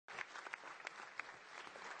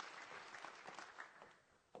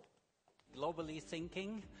globally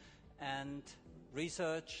thinking and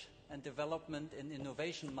research and development and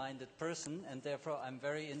innovation-minded person, and therefore I'm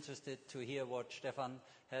very interested to hear what Stefan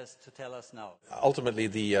has to tell us now. Ultimately,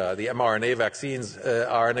 the mRNA vaccines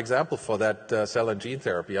are an example for that cell and gene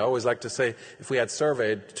therapy. I always like to say, if we had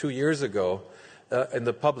surveyed 2 years ago in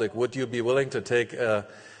the public, would you be willing to take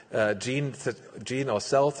gene or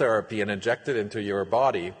cell therapy and inject it into your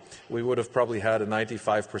body, we would have probably had a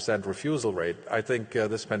 95% refusal rate. I think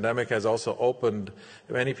this pandemic has also opened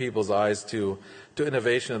many people's eyes to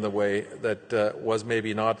innovation in the way that was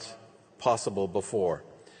maybe not possible before.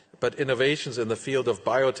 But innovations in the field of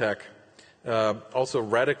biotech also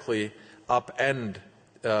radically upend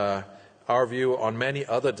our view on many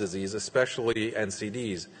other diseases, especially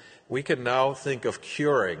NCDs. We can now think of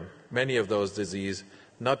curing many of those diseases,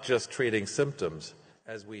 not just treating symptoms,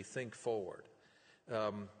 as we think forward.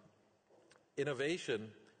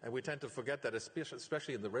 Innovation, and we tend to forget that,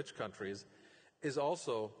 especially in the rich countries, is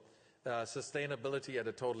also sustainability at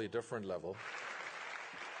a totally different level.